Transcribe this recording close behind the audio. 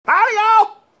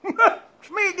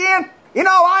You know,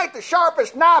 I ain't the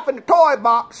sharpest knife in the toy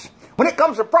box. When it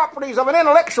comes to properties of an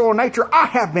intellectual nature, I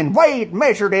have been weighed,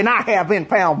 measured, and I have been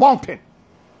found wanting.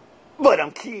 But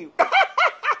I'm cute.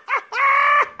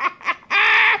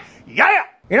 Yeah!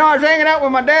 You know, I was hanging out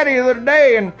with my daddy the other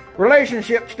day, and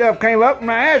relationship stuff came up, and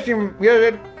I asked him, I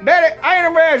said, Daddy, I ain't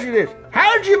never asked you this.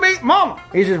 How did you meet Mama?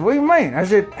 He says, what do you mean? I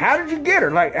said, how did you get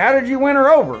her? Like, how did you win her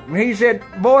over? And he said,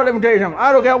 boy, let me tell you something.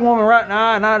 I look at that woman right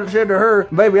now, and I said to her,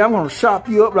 baby, I'm going to sop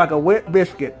you up like a wet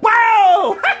biscuit.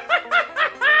 Whoa!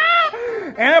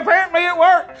 And apparently it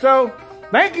worked, so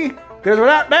thank you, because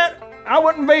without that, I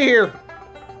wouldn't be here.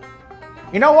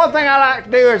 You know, one thing I like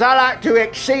to do is I like to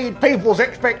exceed people's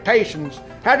expectations.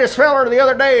 Had this fella the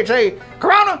other day say,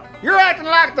 Corona, you're acting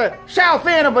like the south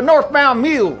end of a northbound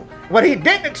mule. What he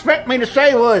didn't expect me to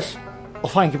say was, well,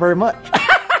 thank you very much.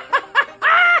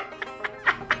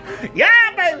 Yeah,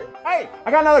 baby. Hey, I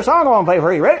got another song I want to play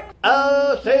for you. Ready?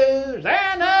 Oh,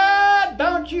 Susanna,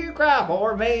 don't you cry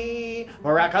for me,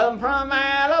 for I come from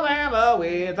Alabama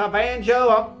with a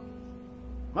banjo.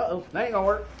 Uh-oh, that ain't gonna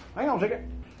work. Hang on a second.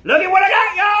 Look at what I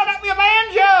got, y'all. Got me a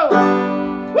banjo.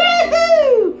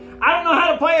 Woohoo! I don't know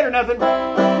how to play it or nothing.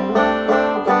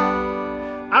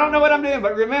 I don't know what I'm doing,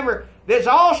 but remember, this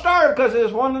all started because of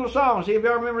this one little song. See if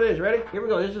y'all remember this. Ready? Here we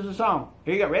go. This is the song.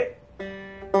 Here you go. Ready?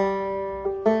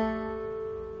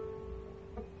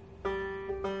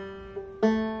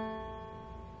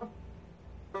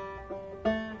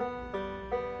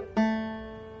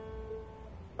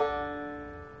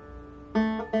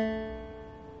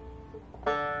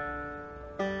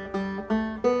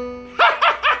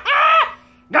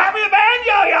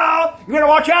 You better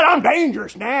watch out, I'm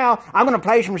dangerous now. I'm going to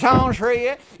play some songs for you,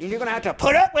 and you're going to have to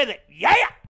put up with it. Yeah!